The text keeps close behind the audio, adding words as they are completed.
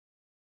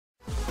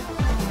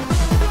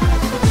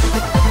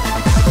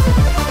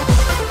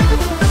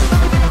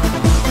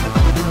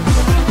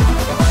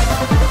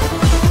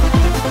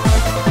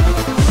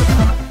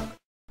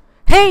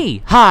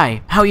Hey!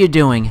 Hi! How you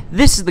doing?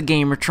 This is the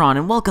Gamertron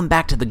and welcome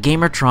back to the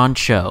Gamertron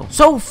Show.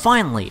 So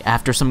finally,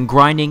 after some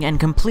grinding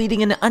and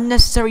completing an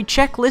unnecessary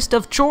checklist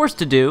of chores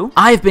to do,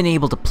 I've been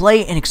able to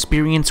play and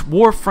experience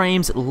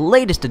Warframe's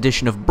latest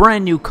edition of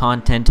brand new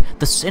content,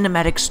 the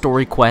cinematic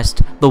story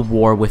quest, The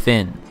War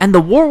Within. And The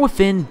War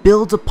Within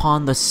builds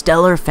upon the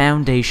stellar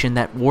foundation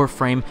that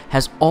Warframe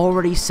has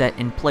already set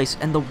in place,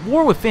 and The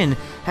War Within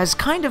has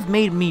kind of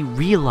made me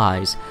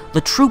realize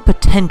the true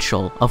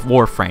potential of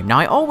Warframe. Now,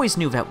 I always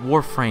knew that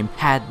Warframe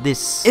had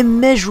this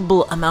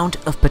immeasurable amount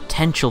of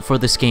potential for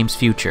this game's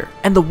future,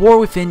 and The War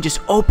Within just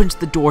opens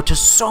the door to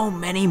so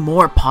many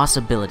more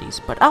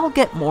possibilities, but I'll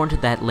get more into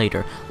that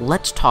later.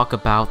 Let's talk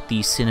about the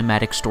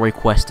cinematic story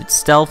quest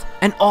itself,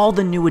 and all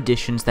the new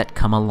additions that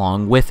come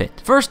along with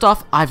it. First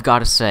off, I've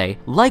gotta say,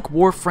 like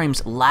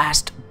Warframe's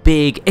last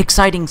big,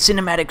 exciting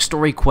cinematic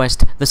story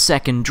quest, The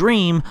Second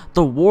Dream,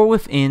 The War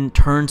Within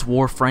turns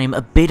Warframe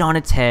a bit on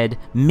its head,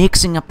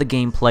 mixing up the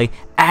gameplay,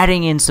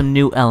 adding in some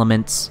new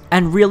elements,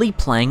 and really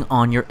playing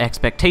on your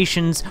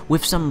expectations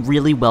with some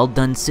really well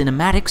done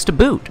cinematics to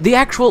boot. The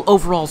actual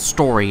overall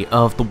story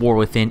of The War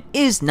Within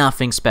is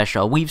nothing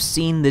special. We've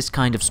seen this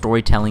kind of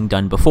storytelling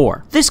done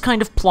before, this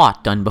kind of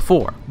plot done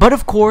before. But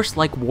of course,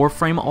 like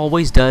Warframe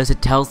always does,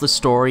 it tells the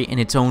story in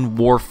its own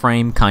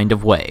Warframe kind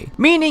of way,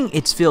 meaning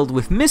it's filled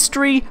with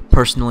mystery,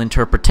 personal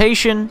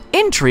interpretation,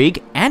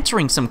 intrigue,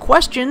 answering some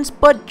questions,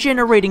 but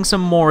generating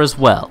some more as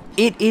well.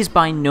 It is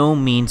by no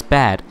means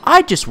bad.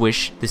 I just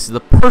wish, this is a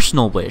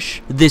personal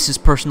wish, this is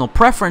personal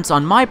preference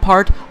on my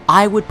part,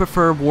 I would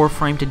prefer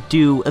Warframe to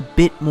do a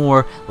bit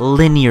more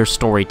linear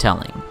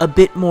storytelling, a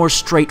bit more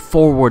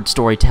straightforward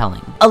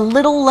storytelling, a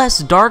little less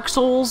Dark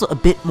Souls, a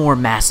bit more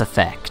Mass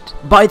Effect.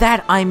 By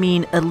that, I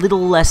mean a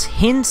little less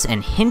hints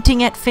and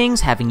hinting at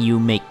things, having you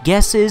make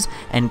guesses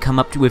and come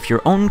up with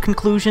your own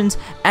conclusions,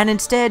 and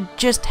instead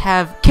just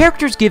have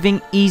characters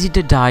giving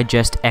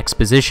easy-to-digest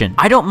exposition.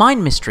 I don't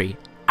mind mystery.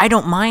 I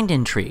don't mind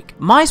intrigue.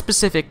 My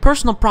specific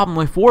personal problem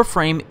with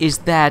Warframe is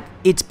that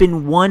it's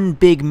been one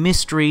big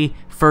mystery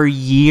for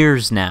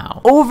years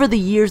now. Over the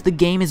years the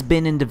game has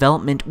been in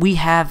development, we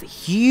have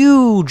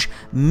huge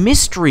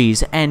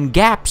mysteries and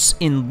gaps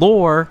in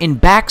lore, in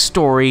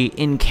backstory,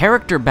 in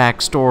character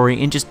backstory,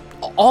 in just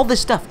all this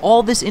stuff,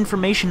 all this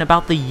information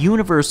about the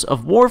universe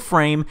of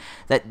Warframe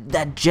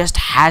that just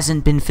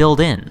hasn't been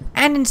filled in.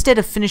 And instead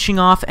of finishing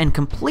off and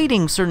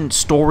completing certain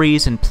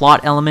stories and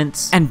plot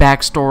elements and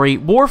backstory,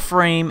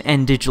 Warframe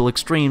and Digital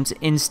Extremes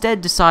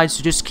instead decides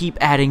to just keep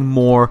adding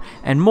more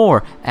and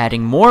more,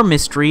 adding more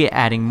mystery,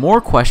 adding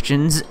more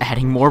questions,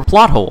 adding more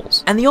plot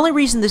holes. And the only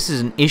reason this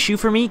is an issue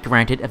for me,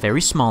 granted a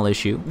very small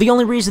issue, the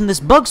only reason this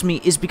bugs me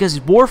is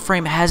because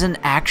Warframe has an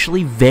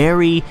actually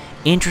very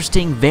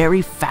interesting,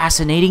 very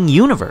fascinating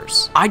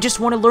universe. I just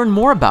want to learn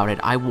more about it.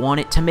 I want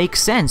it to make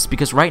sense,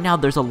 because right now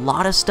there's a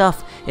lot of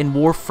stuff in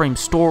Warframe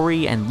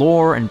story and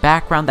lore and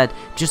background that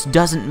just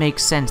doesn't make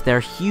sense. There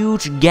are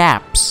huge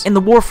gaps in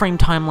the Warframe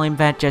timeline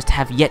that just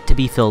have yet to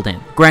be filled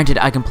in. Granted,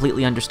 I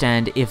completely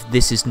understand if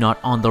this is not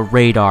on the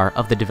radar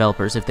of the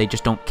developers, if they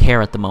just don't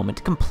care at the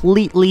moment.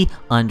 Completely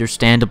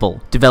understandable.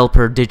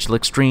 Developer Digital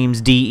Extremes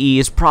DE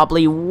is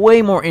probably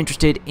way more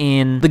interested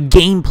in the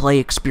gameplay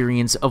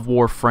experience of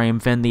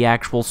Warframe than the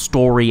actual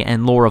story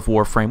and lore of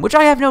Warframe, which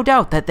I have no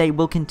doubt that they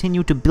will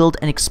continue to build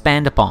and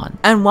expand upon.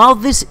 And while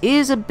this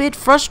is a bit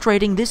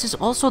frustrating, this is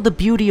also the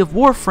beauty of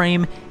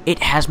Warframe. It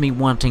has me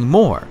wanting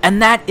more.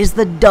 And that is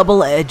the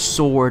double-edged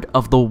sword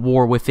of The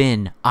War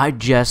Within. I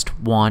just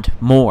want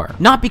more.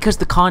 Not because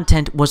the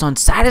content was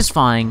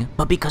unsatisfying,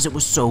 but because it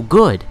was so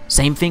good.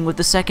 Same thing with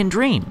The Second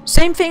Dream.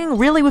 Same thing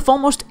really with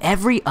almost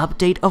every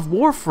update of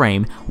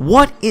Warframe.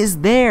 What is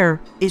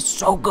there is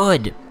so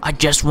good. I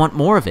just want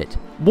more of it.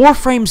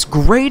 Warframe's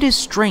greatest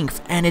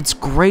strength and its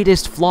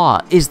greatest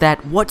flaw is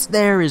that what's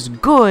there is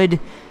good,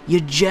 you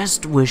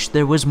just wish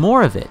there was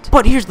more of it.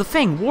 But here's the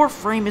thing,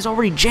 Warframe is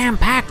already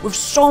jam-packed with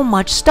so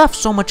much stuff,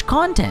 so much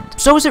content.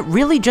 So is it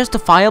really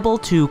justifiable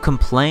to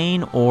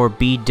complain or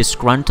be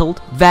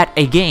disgruntled that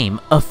a game,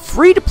 a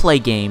free-to-play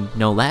game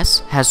no less,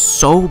 has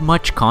so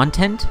much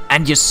content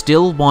and you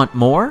still want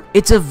more?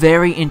 It's a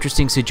very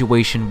interesting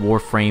situation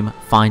Warframe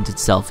finds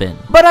itself in.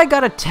 But I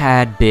got a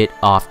tad bit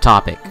off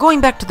topic.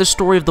 Going back to the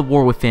story of The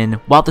War Within,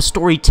 while the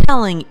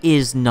storytelling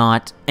is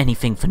not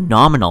anything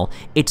phenomenal,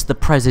 it's the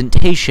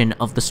presentation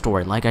of the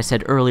story. Like I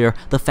said earlier,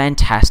 the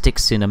fantastic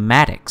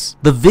cinematics,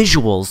 the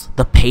visuals,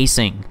 the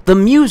pacing, the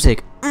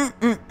music,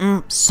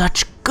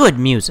 such good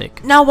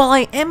music. Now, while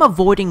I am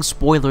avoiding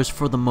spoilers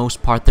for the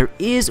most part, there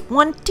is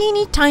one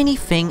teeny tiny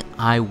thing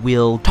I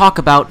will talk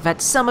about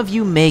that some of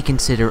you may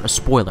consider a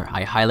spoiler.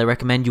 I highly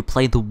recommend you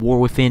play The War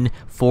Within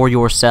for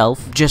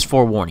yourself, just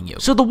forewarning you.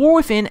 So The War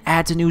Within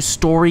adds a new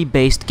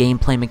story-based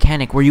gameplay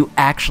mechanic where you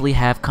actually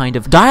have kind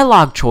of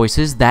dialogue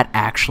choices that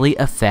actually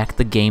affect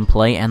the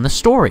gameplay and the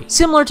story.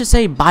 Similar to,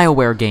 say,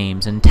 BioWare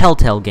games and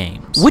Telltale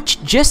games,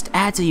 which just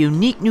adds a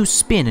unique new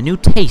spin, a new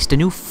taste, a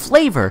new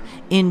flavor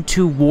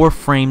into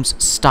Warframe's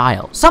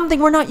style, something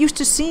we're not used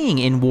to seeing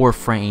in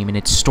Warframe in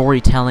its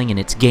storytelling and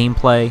its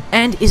gameplay,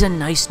 and is a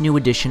nice new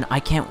addition I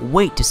can't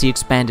wait to see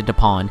expanded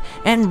upon.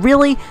 And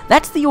really,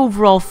 that's the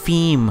overall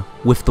theme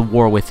with The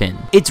War Within.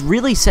 It's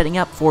really setting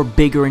up for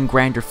bigger and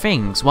grander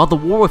things, while The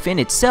War Within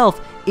itself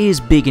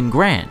is big and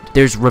grand.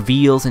 There's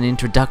reveals and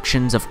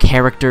introductions of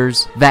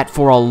characters that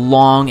for a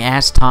long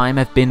ass time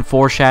have been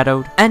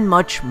foreshadowed, and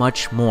much,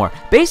 much more.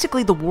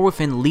 Basically, The War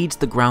Within leads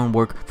the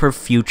groundwork for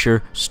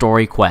future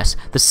story quests.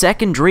 The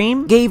second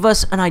dream gave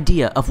us an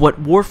idea of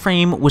what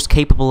Warframe was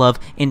capable of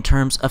in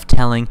terms of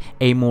telling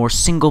a more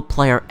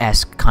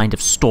single-player-esque kind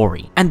of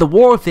story. And The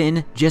War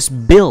Within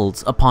just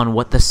builds upon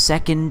what the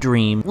second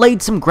dream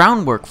laid some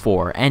groundwork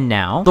for, and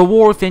now The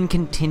War Within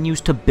continues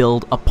to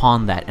build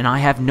upon that, and I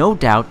have no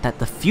doubt that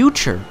the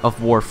future of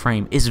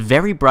Warframe is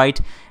very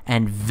bright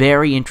and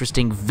very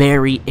interesting,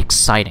 very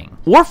exciting.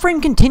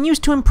 Warframe continues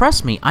to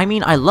impress me. I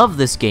mean, I love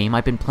this game.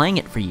 I've been playing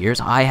it for years.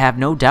 I have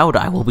no doubt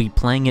I will be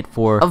playing it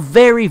for a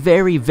very,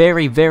 very,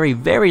 very, very,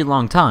 very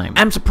long time.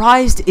 I'm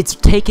surprised it's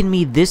taken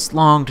me this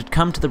long to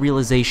come to the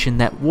realization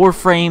that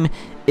Warframe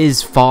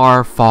is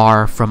far,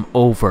 far from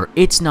over.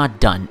 It's not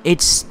done.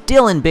 It's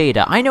still in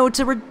beta. I know it's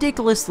a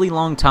ridiculously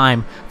long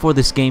time for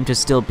this game to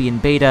still be in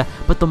beta,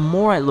 but the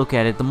more I look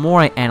at it, the more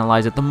I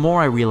analyze it, the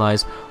more I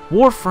realize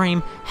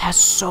Warframe has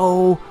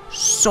so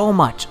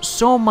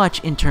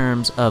much in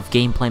terms of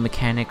gameplay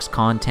mechanics,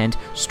 content,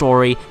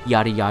 story,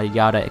 yada yada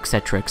yada,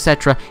 etc,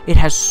 etc. It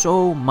has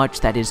so much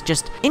that is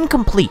just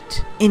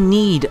incomplete, in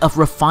need of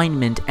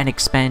refinement and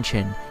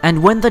expansion.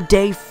 And when the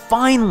day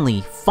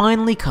finally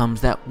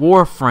comes that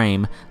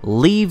Warframe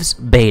leaves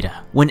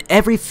beta, when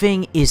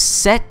everything is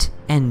set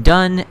and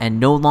done and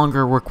no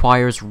longer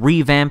requires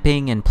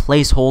revamping and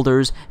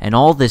placeholders and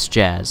all this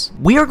jazz,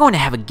 we are going to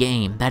have a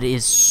game that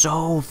is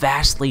so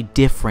vastly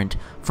different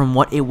from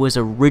what it was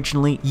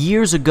originally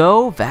years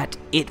ago that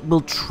it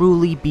will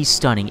truly be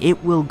stunning.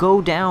 It will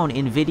go down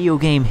in video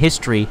game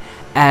history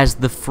as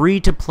the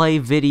free-to-play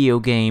video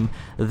game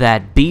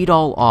that beat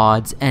all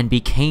odds and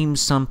became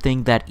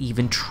something that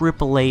even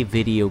AAA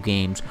video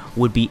games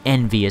would be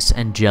envious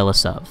and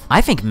jealous of. I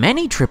think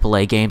many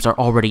AAA games are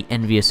already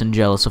envious and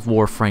jealous of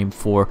Warframe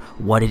for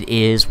what it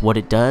is, what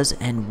it does,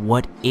 and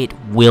what it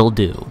will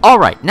do.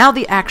 Alright, now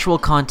the actual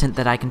content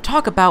that I can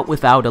talk about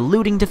without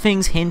alluding to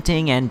things,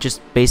 hinting, and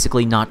just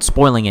basically not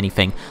spoiling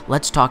anything.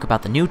 Let's talk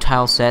about the new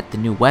tile set, the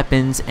new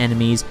weapons,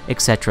 enemies,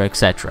 etc,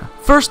 etc.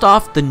 First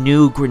off, the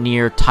new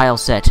Grineer tile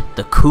set,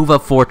 the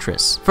Kuva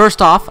Fortress.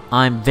 First off,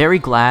 I'm very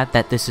glad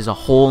that this is a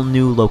whole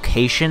new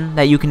location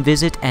that you can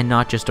visit and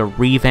not just a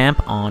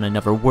revamp on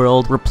another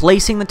world.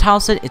 Replacing the tile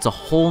set, it's a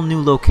whole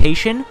new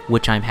location,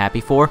 which I'm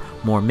happy for.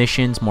 More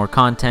missions, more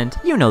content,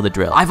 you know the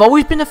drill. I've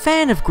always been a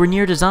fan of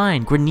Grineer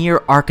design,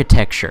 Grineer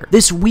architecture.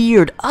 This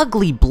weird,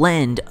 ugly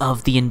blend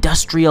of the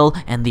industrial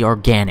and the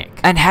organic.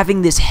 And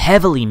having this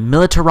heavily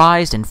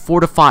militarized and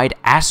fortified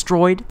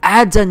asteroid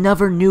adds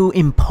another new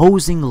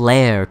imposing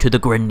layer to the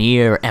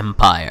Grineer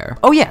Empire.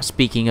 Oh yeah,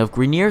 speaking of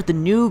Grineer, the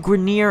new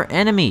Grineer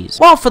enemies.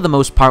 Well, for the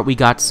most part, we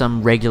got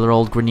some regular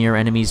old Grineer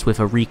enemies with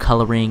a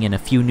recoloring and a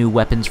few new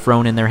weapons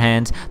thrown in their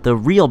hands. The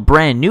real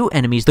brand new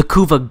enemies, the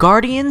Kuva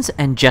Guardians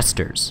and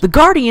Jesters. The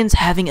Guardians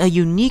having a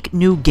unique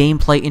new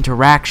gameplay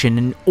interaction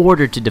in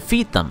order to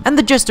defeat them, and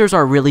the Jesters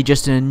are really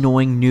just an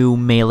annoying new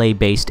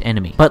melee-based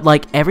enemy. But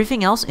like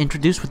everything else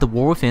introduced with The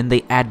War Within,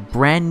 they add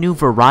brand new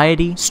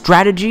variety,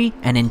 strategy,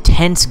 and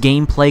intense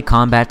gameplay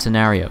combat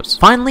scenarios.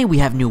 Finally, we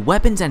have new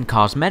weapons and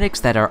cosmetics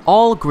that are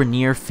all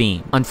Grineer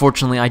themed.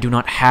 Unfortunately, I do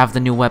not have the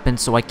new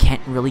weapons, so I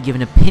can't really give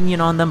an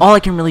opinion on them. All I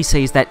can really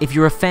say is that if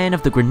you're a fan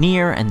of the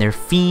Grineer and their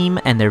theme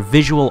and their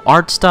visual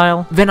art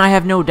style, then I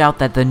have no doubt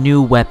that the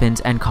new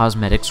weapons and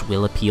cosmetics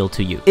will appeal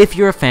to you, if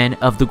you're a fan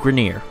of the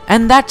Grineer.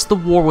 And that's The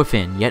War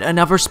Within, yet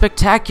another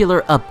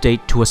spectacular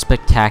update to a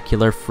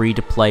spectacular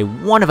free-to-play,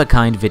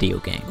 one-of-a-kind video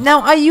game.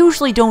 Now, I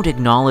usually don't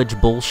acknowledge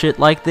bullshit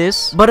like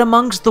this, but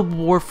amongst the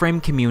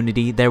Warframe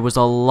community, there was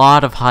a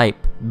lot of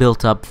hype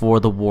built up for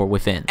The War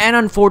Within. And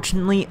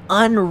unfortunately,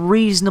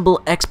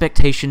 unreasonable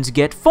expectations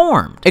get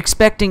formed,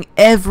 expecting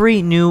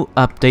every new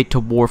update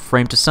to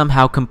Warframe to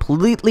somehow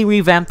completely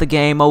revamp the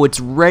game. Oh, it's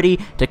ready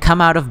to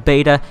come out of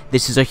beta.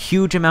 This is a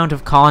huge amount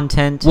of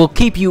content. Will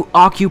keep you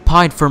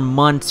occupied for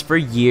months, for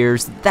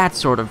years, that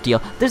sort of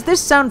deal. Does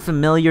this sound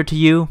familiar to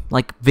you?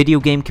 Like video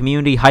game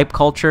community hype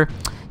culture?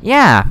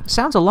 Yeah,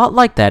 sounds a lot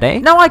like that, eh?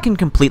 Now I can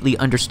completely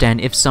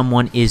understand if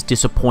someone is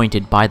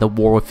disappointed by The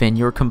War Within.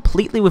 You're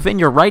completely within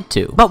your right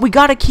to. But we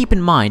gotta keep in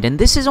mind, and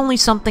this is only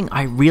something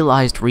I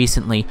realized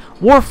recently,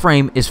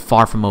 Warframe is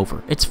far from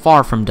over. It's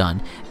far from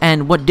done.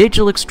 And what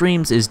Digital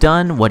Extremes is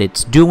done, what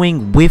it's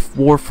doing with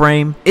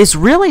Warframe, is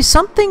really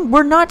something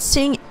we're not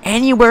seeing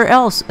anywhere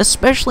else,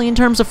 especially in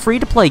terms of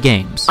free-to-play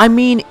games. I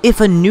mean, if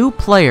a new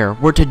player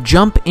were to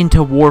jump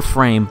into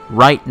Warframe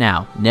right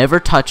now, never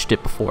touched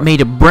it before,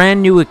 made a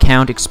brand new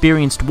account,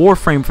 experienced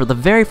Warframe for the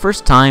very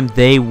first time,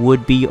 they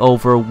would be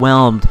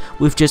overwhelmed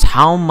with just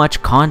how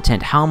much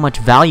content, how much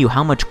value,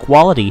 how much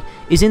quality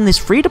is in this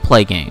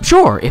free-to-play game.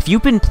 Sure, if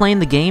you've been playing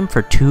the game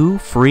for 2,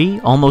 3,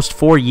 almost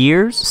 4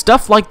 years,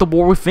 stuff like The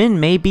War Within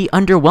may be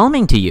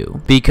underwhelming to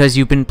you, because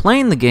you've been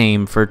playing the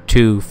game for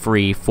 2,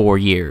 3, 4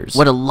 years.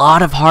 What a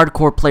lot of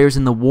hardcore players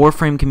in the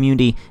Warframe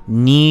community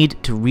need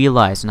to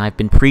realize, and I've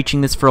been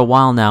preaching this for a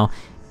while now,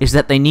 is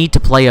that they need to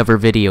play other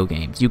video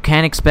games. You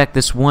can't expect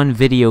this one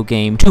video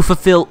game to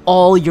fulfill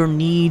all your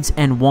needs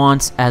and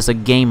wants as a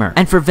gamer,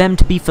 and for them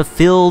to be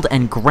fulfilled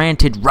and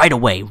granted right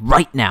away,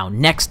 right now,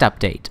 next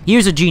update.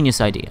 Here's a genius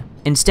idea.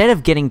 Instead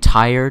of getting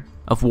tired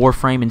of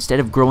Warframe, instead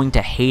of growing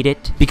to hate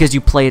it because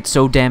you play it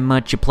so damn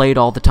much, you play it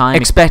all the time,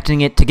 expecting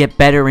it to get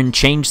better and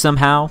change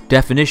somehow.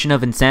 Definition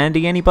of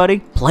insanity, anybody?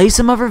 Play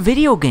some other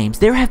video games.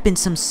 There have been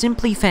some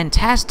simply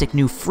fantastic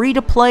new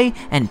free-to-play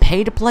and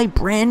pay-to-play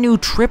brand new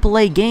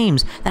AAA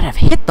games that have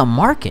hit the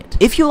market.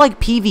 If you like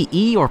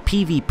PvE or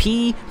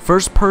PvP,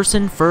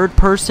 first-person,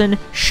 third-person,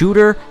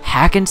 shooter,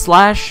 hack and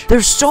slash,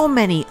 there's so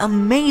many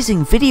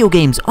amazing video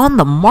games on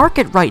the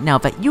market right now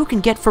that you can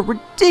get for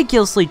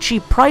ridiculously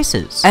cheap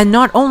prices. And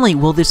not only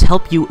will this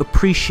help you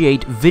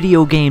appreciate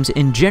video games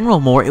in general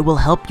more, it will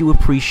help you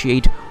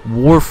appreciate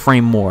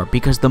Warframe more,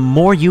 because the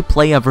more you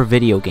play other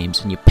video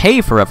games and you pay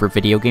for other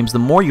video games, the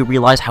more you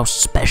realize how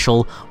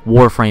special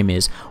Warframe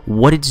is,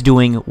 what it's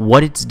doing,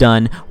 what it's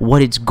done,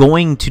 what it's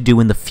going to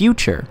do in the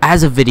future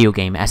as a video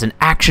game, as an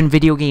action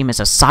video game, as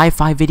a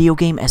sci-fi video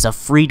game, as a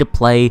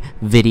free-to-play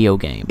video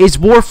game. Is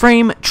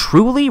Warframe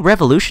truly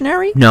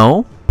revolutionary?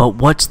 No, but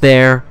what's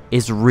there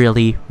is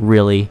really,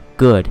 really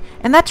good.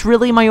 And that's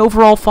really my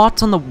overall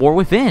thoughts on The War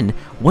Within.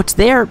 What's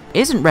there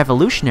isn't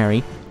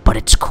revolutionary, but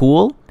it's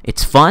cool,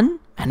 it's fun,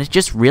 and it's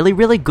just really,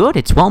 really good.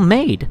 It's well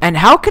made. And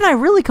how can I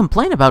really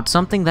complain about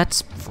something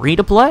that's free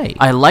to play?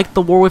 I liked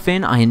The War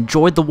Within, I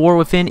enjoyed The War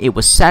Within, it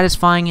was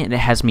satisfying, and it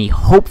has me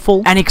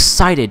hopeful and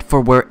excited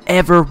for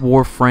wherever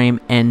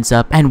Warframe ends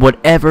up and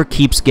whatever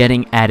keeps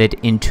getting added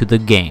into the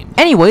game.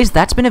 Anyways,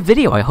 that's been a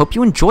video. I hope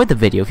you enjoyed the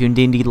video. If you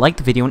indeed liked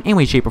the video in any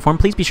way, shape, or form,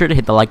 please be sure to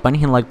hit the like button.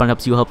 Hitting the like button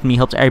helps you, helps me,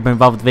 helps everybody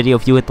involved with the video.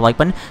 If you hit the like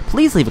button,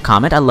 please leave a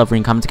comment. I love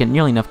reading comments. Get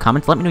nearly enough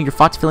comments. Let me know your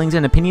thoughts, feelings,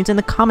 and opinions in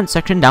the comment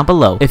section down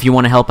below. If you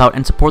want to help out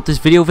and support this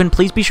video, then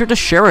please be sure to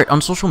share it on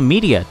social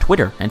media,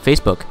 Twitter, and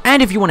Facebook.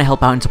 And if you want to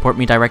help out and support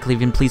me directly,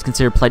 then please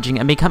consider pledging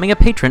and becoming a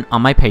patron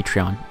on my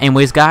Patreon.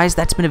 Anyways, guys,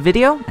 that's been a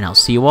video, and I'll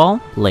see you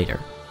all later.